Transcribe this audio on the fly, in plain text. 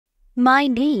My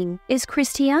name is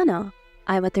Christiana.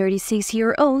 I'm a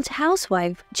 36-year-old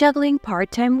housewife juggling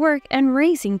part-time work and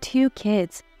raising 2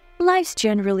 kids. Life's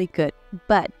generally good,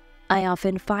 but I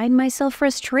often find myself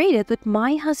frustrated with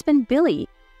my husband Billy,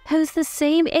 who's the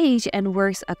same age and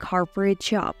works a corporate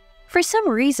job. For some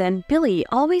reason, Billy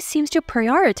always seems to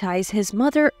prioritize his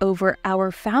mother over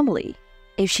our family.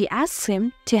 If she asks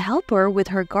him to help her with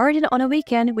her garden on a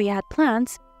weekend we had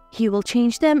plans, he will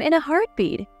change them in a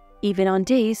heartbeat. Even on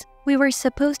days we were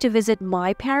supposed to visit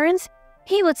my parents,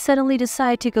 he would suddenly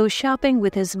decide to go shopping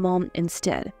with his mom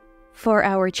instead. For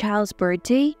our child's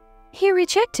birthday, he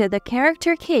rejected the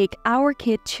character cake our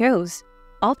kid chose,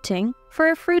 opting for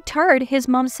a fruit tart his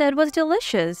mom said was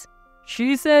delicious.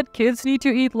 She said kids need to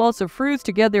eat lots of fruits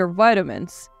to get their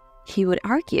vitamins, he would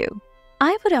argue.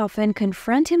 I would often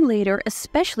confront him later,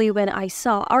 especially when I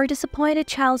saw our disappointed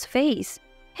child's face.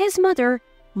 His mother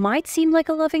might seem like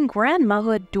a loving grandma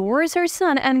who adores her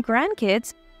son and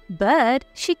grandkids, but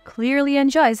she clearly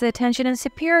enjoys the attention and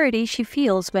superiority she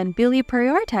feels when Billy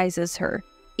prioritizes her.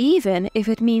 Even if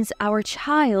it means our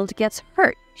child gets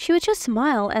hurt, she would just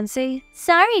smile and say,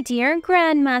 "Sorry dear,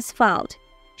 grandma's fault."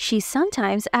 She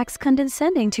sometimes acts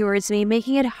condescending towards me,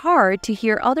 making it hard to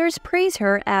hear others praise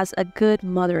her as a good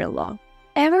mother-in-law.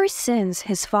 Ever since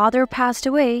his father passed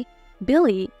away,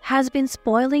 Billy has been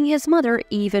spoiling his mother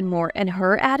even more, and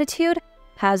her attitude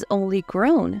has only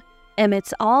grown.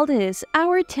 Amidst all this,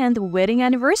 our 10th wedding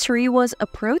anniversary was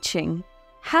approaching.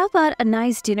 How about a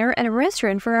nice dinner at a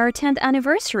restaurant for our 10th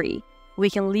anniversary?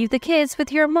 We can leave the kids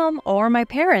with your mom or my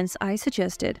parents, I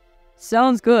suggested.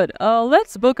 Sounds good.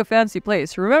 Let's book a fancy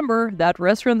place. Remember that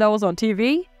restaurant that was on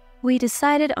TV? We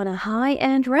decided on a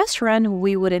high-end restaurant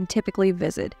we wouldn't typically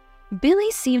visit.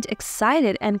 Billy seemed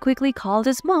excited and quickly called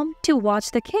his mom to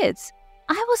watch the kids.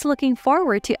 I was looking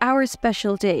forward to our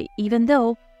special day, even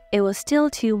though it was still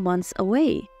 2 months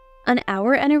away. On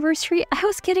our anniversary, I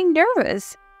was getting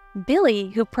nervous.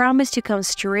 Billy, who promised to come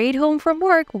straight home from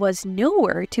work, was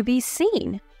nowhere to be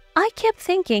seen. I kept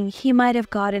thinking he might have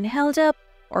gotten held up,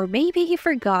 or maybe he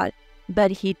forgot,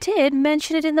 but he did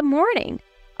mention it in the morning.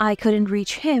 I couldn't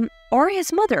reach him or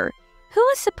his mother, who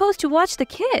was supposed to watch the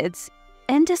kids.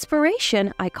 In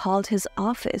desperation, I called his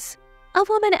office. A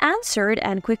woman answered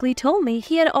and quickly told me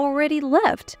he had already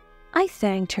left. I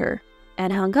thanked her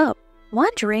and hung up,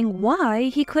 wondering why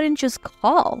he couldn't just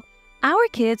call. Our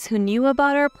kids, who knew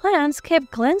about our plans,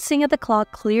 kept glancing at the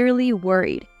clock, clearly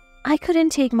worried. I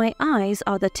couldn't take my eyes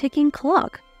off the ticking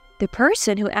clock. The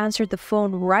person who answered the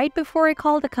phone right before I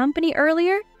called the company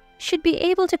earlier should be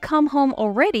able to come home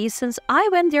already, since I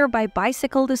went there by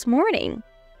bicycle this morning.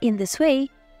 In this way,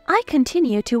 I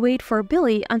continued to wait for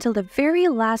Billy until the very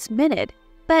last minute,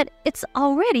 but it's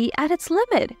already at its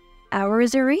limit. Our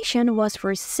reservation was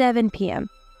for 7 p.m.,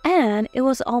 and it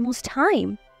was almost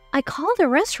time. I called the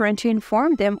restaurant to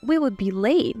inform them we would be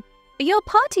late. "Your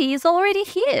party is already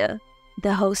here,"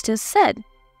 the hostess said.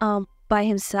 By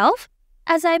himself?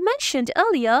 As I mentioned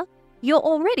earlier, you're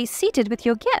already seated with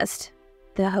your guest,"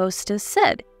 the hostess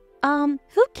said.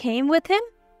 Who came with him?"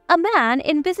 "A man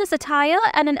in business attire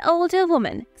and an older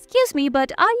woman. Excuse me,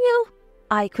 but are you?"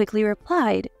 I quickly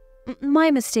replied, "My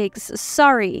mistakes,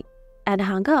 sorry," and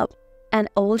hung up. An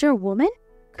older woman?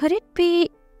 Could it be?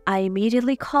 I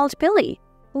immediately called Billy.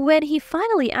 When he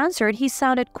finally answered, he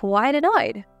sounded quite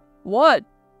annoyed. What?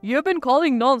 You've been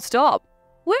calling non-stop.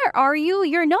 "Where are you?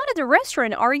 You're not at the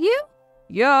restaurant, are you?"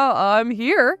 Yeah, I'm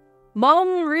here.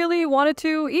 Mom really wanted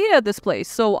to eat at this place,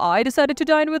 so I decided to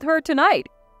dine with her tonight.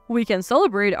 We can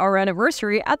celebrate our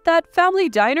anniversary at that family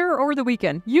diner over the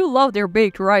weekend. You love their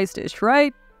baked rice dish,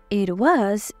 right? It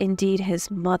was indeed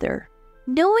his mother.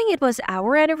 Knowing it was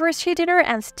our anniversary dinner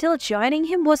and still joining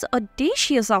him was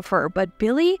audacious of her, but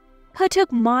Billy, who took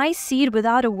my seat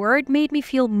without a word, made me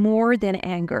feel more than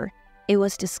anger. It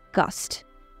was disgust.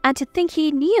 And to think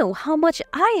he knew how much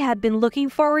I had been looking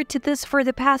forward to this for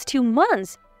the past 2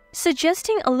 months.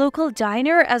 Suggesting a local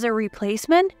diner as a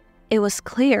replacement, it was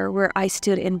clear where I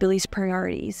stood in Billy's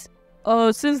priorities.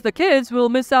 Since the kids will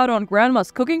miss out on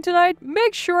Grandma's cooking tonight,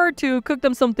 make sure to cook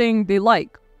them something they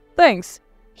like. Thanks,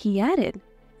 he added.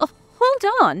 Hold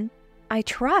on. I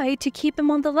tried to keep him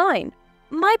on the line.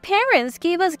 My parents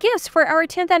gave us gifts for our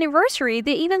 10th anniversary.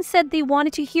 They even said they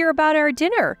wanted to hear about our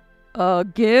dinner.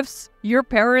 Gifts? Your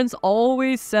parents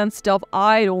always send stuff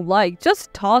I don't like.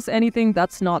 Just toss anything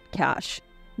that's not cash.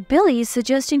 Billy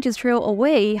suggesting to throw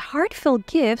away heartfelt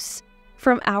gifts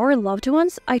from our loved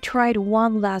ones. I tried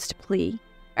one last plea.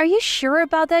 Are you sure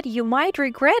about that? You might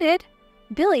regret it.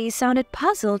 Billy sounded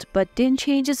puzzled but didn't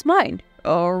change his mind.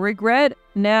 Regret?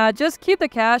 Nah, just keep the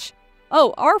cash.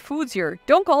 Oh, our food's here.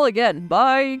 Don't call again.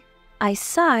 Bye. I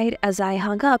sighed as I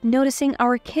hung up, noticing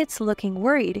our kids looking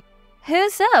worried.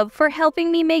 "Who's up for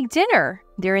helping me make dinner?"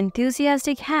 Their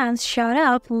enthusiastic hands shot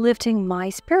up, lifting my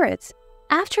spirits.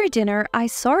 After dinner, I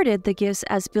sorted the gifts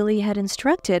as Billy had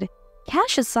instructed.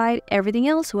 Cash aside, everything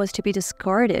else was to be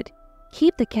discarded.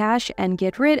 Keep the cash and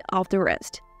get rid of the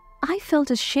rest. I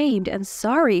felt ashamed and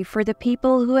sorry for the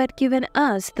people who had given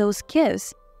us those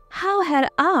gifts. How had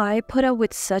I put up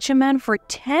with such a man for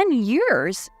 10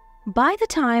 years? By the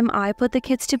time I put the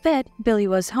kids to bed, Billy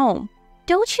was home.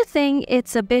 "Don't you think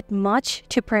it's a bit much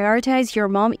to prioritize your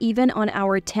mom even on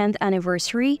our 10th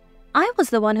anniversary? I was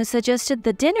the one who suggested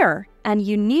the dinner, and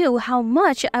you knew how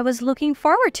much I was looking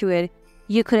forward to it.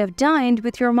 You could have dined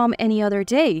with your mom any other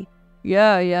day."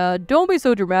 Yeah, don't be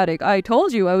so dramatic. I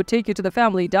told you I would take you to the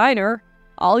family diner.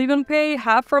 I'll even pay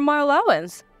half from my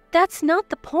allowance. That's not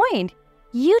the point.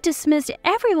 You dismissed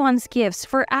everyone's gifts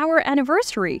for our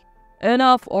anniversary.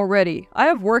 Enough already. I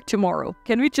have work tomorrow.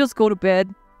 Can we just go to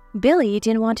bed? Billy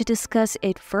didn't want to discuss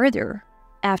it further.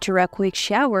 After a quick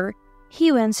shower,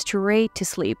 he went straight to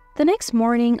sleep. The next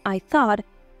morning, I thought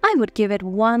I would give it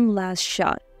one last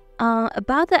shot.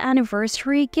 About the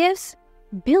anniversary gifts?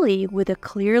 Billy, with a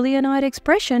clearly annoyed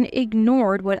expression,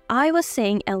 ignored what I was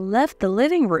saying and left the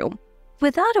living room.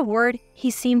 Without a word, he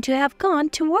seemed to have gone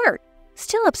to work.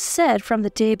 Still upset from the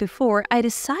day before, I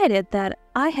decided that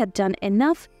I had done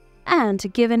enough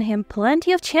and given him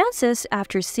plenty of chances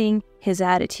after seeing his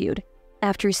attitude.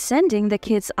 After sending the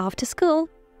kids off to school,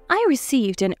 I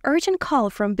received an urgent call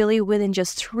from Billy within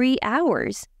just 3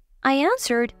 hours. I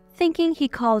answered, thinking he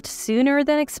called sooner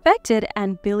than expected,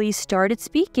 and Billy started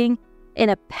speaking in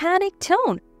a panicked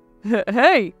tone.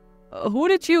 Hey, who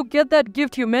did you get that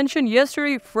gift you mentioned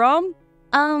yesterday from?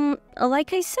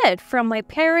 Like I said, from my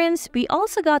parents. We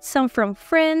also got some from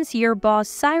friends, your boss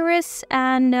Cyrus,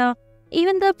 and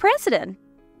even the president.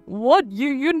 What?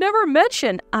 You never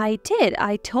mentioned. I did.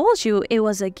 I told you it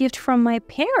was a gift from my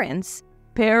parents.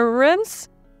 Parents?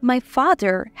 My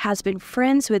father has been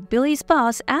friends with Billy's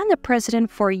boss and the president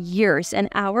for years, and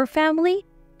our family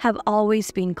have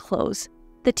always been close.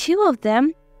 The two of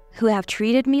them, who have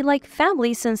treated me like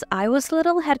family since I was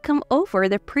little, had come over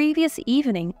the previous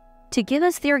evening to give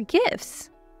us their gifts.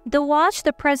 The watch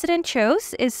the president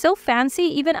chose is so fancy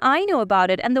even I know about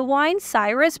it, and the wine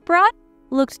Cyrus brought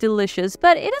looked delicious,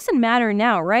 but it doesn't matter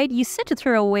now, right? You said to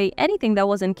throw away anything that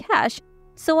wasn't cash,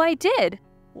 so I did.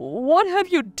 What have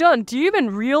you done? Do you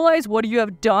even realize what you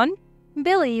have done?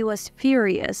 Billy was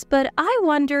furious, but I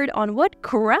wondered on what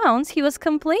grounds he was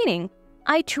complaining.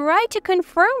 I tried to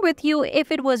confirm with you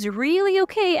if it was really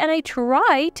okay, and I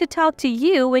tried to talk to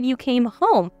you when you came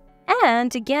home,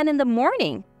 and again in the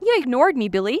morning. You ignored me,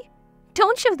 Billy.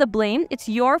 Don't shift the blame. It's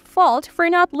your fault for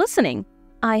not listening.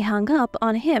 I hung up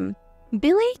on him.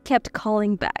 Billy kept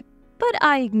calling back, but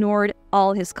I ignored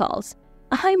all his calls.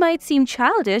 I might seem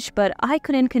childish, but I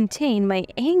couldn't contain my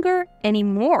anger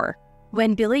anymore.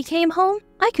 When Billy came home,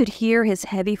 I could hear his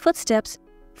heavy footsteps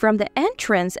from the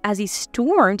entrance as he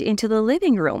stormed into the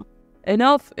living room.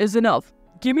 Enough is enough.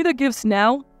 Give me the gifts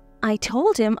now. I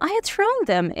told him I had thrown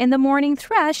them in the morning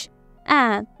trash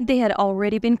and they had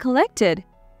already been collected.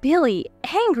 Billy,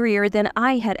 angrier than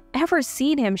I had ever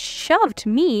seen him, shoved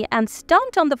me and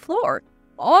stomped on the floor.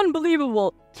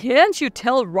 Unbelievable. Can't you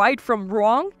tell right from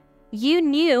wrong? You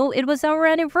knew it was our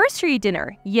anniversary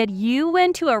dinner, yet you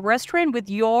went to a restaurant with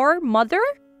your mother?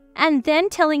 And then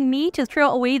telling me to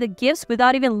throw away the gifts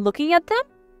without even looking at them?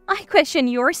 I question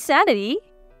your sanity.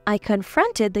 I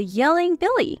confronted the yelling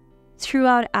Billy.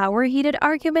 Throughout our heated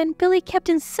argument, Billy kept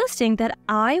insisting that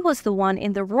I was the one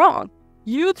in the wrong.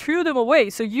 You threw them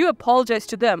away, so you apologized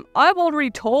to them. I've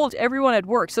already told everyone at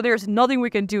work, so there's nothing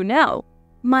we can do now.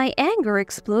 My anger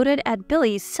exploded at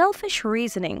Billy's selfish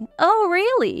reasoning. Oh,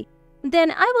 really?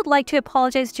 Then I would like to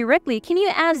apologize directly. Can you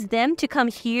ask them to come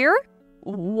here?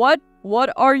 What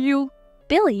are you?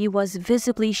 Billy was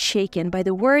visibly shaken by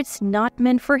the words not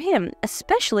meant for him,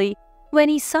 especially when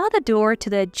he saw the door to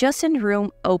the adjacent room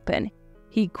open.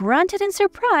 He grunted in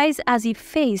surprise as he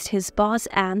faced his boss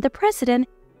and the president,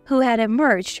 who had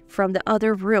emerged from the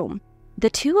other room. The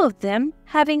two of them,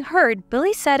 having heard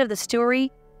Billy's side of the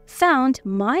story, found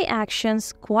my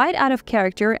actions quite out of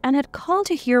character and had called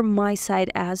to hear my side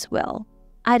as well.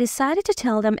 I decided to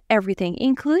tell them everything,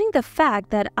 including the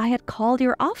fact that I had called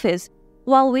your office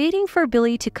while waiting for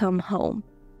Billy to come home.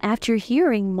 After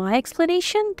hearing my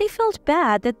explanation, they felt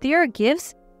bad that their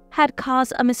gifts had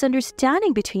caused a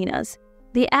misunderstanding between us.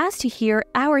 They asked to hear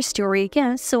our story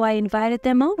again, so I invited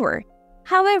them over.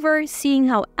 However, seeing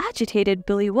how agitated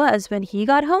Billy was when he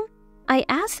got home, I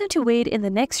asked them to wait in the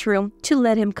next room to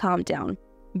let him calm down.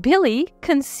 Billy,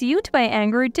 consumed by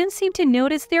anger, didn't seem to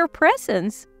notice their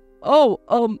presence. Oh,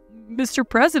 Mr.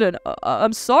 President,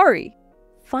 I'm sorry.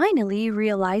 Finally,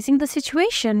 realizing the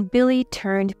situation, Billy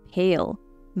turned pale,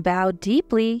 bowed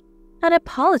deeply, and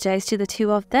apologized to the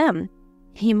two of them.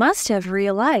 He must have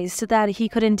realized that he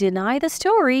couldn't deny the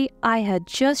story I had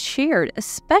just shared,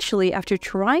 especially after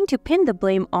trying to pin the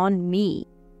blame on me.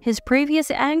 His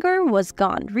previous anger was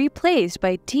gone, replaced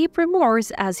by deep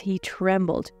remorse as he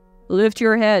trembled. Lift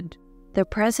your head. The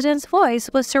president's voice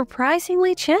was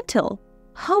surprisingly gentle.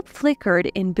 Hope flickered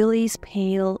in Billy's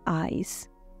pale eyes.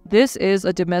 This is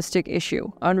a domestic issue,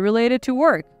 unrelated to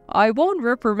work. I won't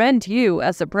reprimand you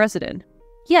as the president.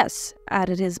 Yes,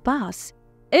 added his boss.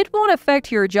 It won't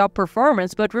affect your job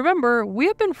performance, but remember, we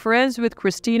have been friends with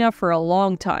Christina for a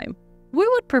long time. We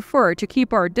would prefer to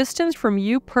keep our distance from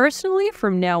you personally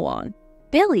from now on.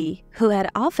 Billy, who had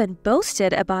often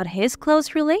boasted about his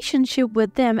close relationship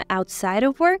with them outside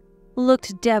of work,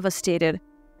 looked devastated.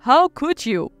 How could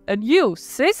you? And you,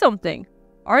 say something.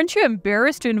 Aren't you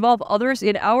embarrassed to involve others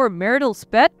in our marital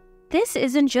spat? This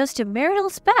isn't just a marital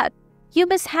spat. You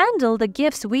mishandled the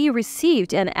gifts we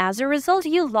received, and as a result,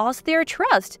 you lost their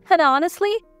trust. And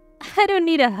honestly, I don't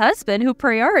need a husband who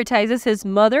prioritizes his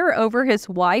mother over his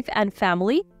wife and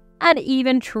family, and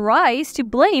even tries to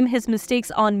blame his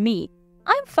mistakes on me.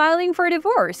 I'm filing for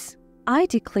divorce, I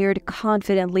declared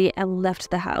confidently and left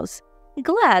the house,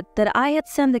 glad that I had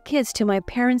sent the kids to my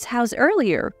parents' house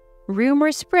earlier.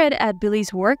 Rumors spread at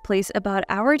Billy's workplace about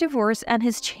our divorce and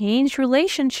his changed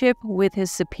relationship with his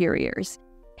superiors.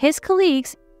 His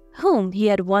colleagues, whom he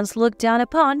had once looked down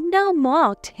upon, now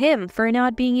mocked him for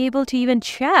not being able to even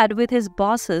chat with his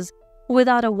bosses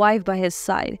without a wife by his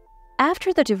side.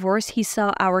 After the divorce, he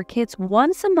saw our kids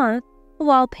once a month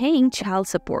while paying child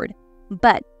support.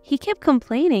 But he kept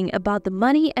complaining about the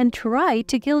money and tried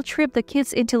to guilt-trip the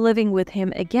kids into living with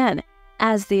him again.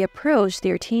 As they approached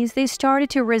their teens, they started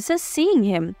to resist seeing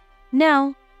him.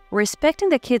 Now, respecting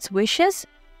the kids' wishes,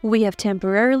 we have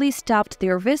temporarily stopped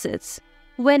their visits.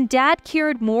 When Dad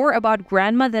cared more about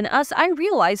Grandma than us, I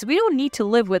realized we don't need to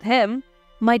live with him,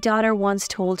 my daughter once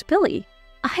told Billy.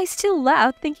 I still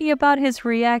laugh thinking about his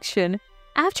reaction.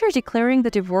 After declaring the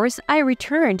divorce, I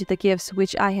returned the gifts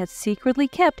which I had secretly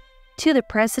kept to the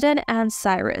president and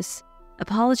Cyrus,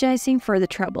 apologizing for the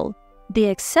trouble. They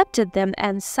accepted them,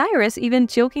 and Cyrus even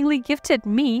jokingly gifted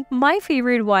me my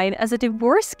favorite wine as a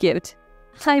divorce gift.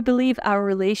 I believe our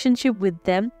relationship with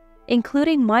them,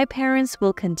 including my parents,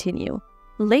 will continue.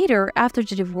 Later, after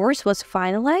the divorce was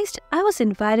finalized, I was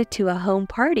invited to a home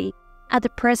party at the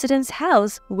president's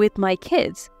house with my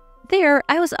kids. There,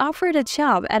 I was offered a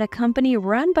job at a company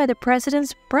run by the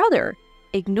president's brother.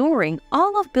 Ignoring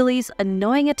all of Billy's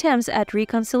annoying attempts at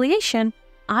reconciliation,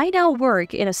 I now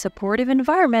work in a supportive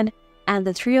environment, and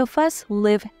the three of us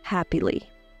live happily.